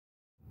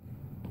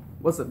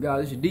What's up,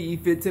 guys? It's your DE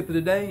Fit tip of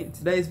the day.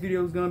 Today's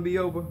video is going to be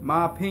over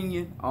my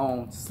opinion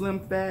on Slim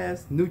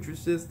Fast,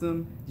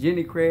 Nutri-System,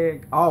 Jenny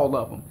Craig, all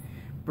of them.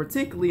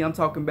 Particularly, I'm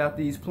talking about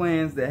these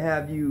plans that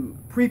have you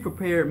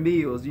pre-prepared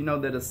meals, you know,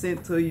 that are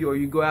sent to you or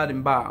you go out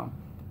and buy them.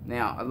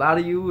 Now, a lot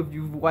of you, if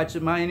you've watched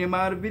any of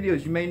my other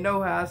videos, you may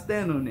know how I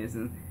stand on this,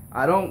 and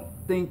I don't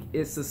think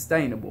it's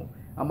sustainable.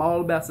 I'm all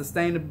about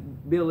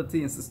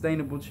sustainability and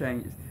sustainable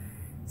changes.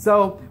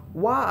 So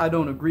why I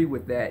don't agree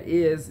with that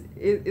is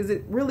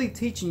it really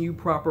teaching you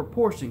proper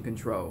portion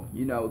control?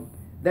 You know,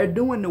 they're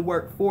doing the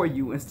work for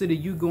you instead of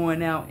you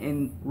going out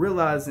and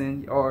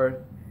realizing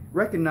or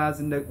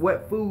recognizing that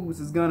what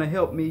foods is going to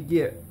help me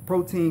get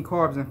protein,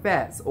 carbs, and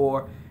fats,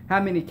 or how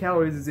many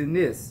calories is in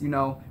this, you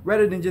know,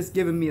 rather than just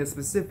giving me a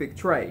specific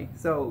tray.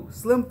 So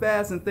Slim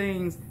Fast and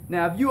things,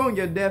 now if you're on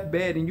your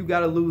deathbed and you got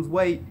to lose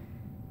weight,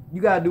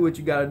 you gotta do what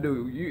you gotta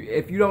do.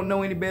 If you don't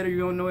know any better, you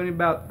don't know anything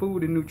about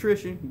food and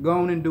nutrition, go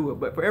on and do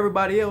it. But for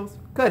everybody else,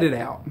 cut it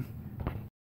out.